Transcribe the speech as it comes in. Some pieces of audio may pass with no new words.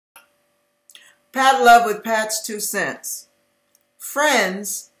Pat Love with Pat's 2 cents.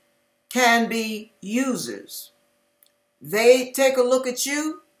 Friends can be users. They take a look at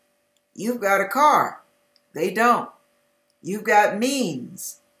you. You've got a car. They don't. You've got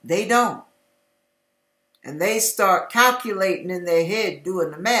means. They don't. And they start calculating in their head,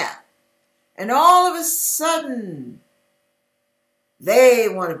 doing the math. And all of a sudden, they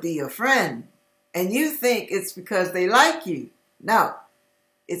want to be your friend. And you think it's because they like you. No.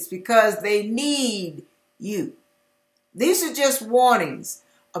 It's because they need you. These are just warnings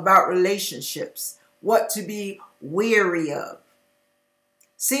about relationships, what to be wary of.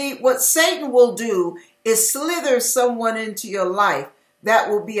 See, what Satan will do is slither someone into your life that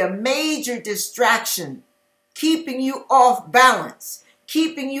will be a major distraction, keeping you off balance,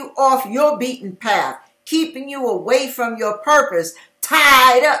 keeping you off your beaten path, keeping you away from your purpose,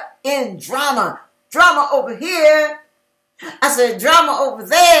 tied up in drama. Drama over here. I said drama over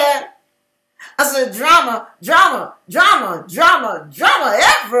there. I said drama, drama, drama, drama, drama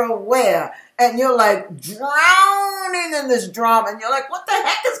everywhere. And you're like drowning in this drama. And you're like, what the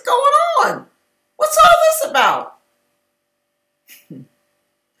heck is going on? What's all this about?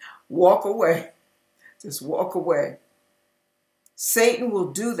 Walk away. Just walk away. Satan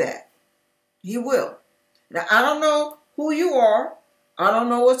will do that. He will. Now, I don't know who you are. I don't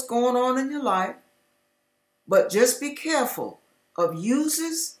know what's going on in your life. But just be careful of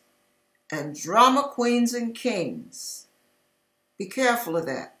users and drama queens and kings. Be careful of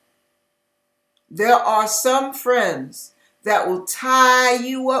that. There are some friends that will tie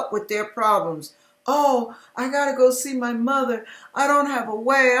you up with their problems. Oh, I got to go see my mother. I don't have a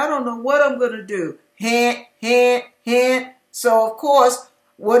way. I don't know what I'm going to do. Hint, hint, hint. So, of course,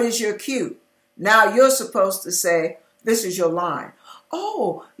 what is your cue? Now you're supposed to say, this is your line.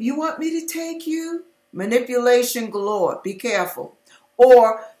 Oh, you want me to take you? Manipulation galore. Be careful.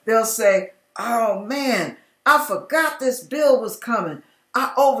 Or they'll say, oh man, I forgot this bill was coming.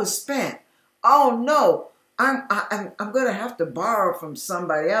 I overspent. Oh no, I'm going to have to borrow from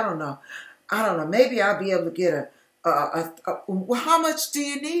somebody. I don't know. Maybe I'll be able to get how much do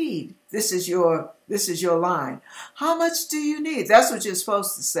you need? This is your line. How much do you need? That's what you're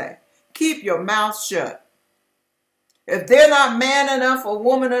supposed to say. Keep your mouth shut. If they're not man enough or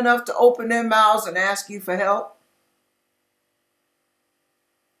woman enough to open their mouths and ask you for help,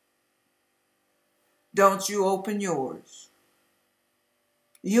 don't you open yours.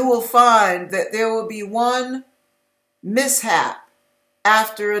 You will find that there will be one mishap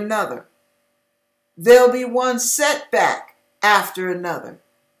after another. There'll be one setback after another.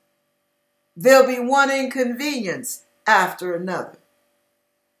 There'll be one inconvenience after another.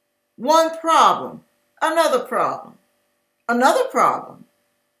 One problem, another problem. Another problem.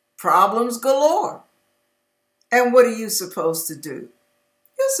 Problems galore. And what are you supposed to do?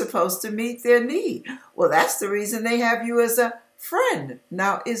 You're supposed to meet their need. Well, that's the reason they have you as a friend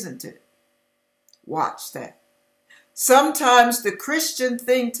now, isn't it? Watch that. Sometimes the Christian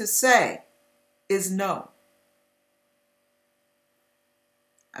thing to say is no.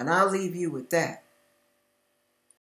 And I'll leave you with that.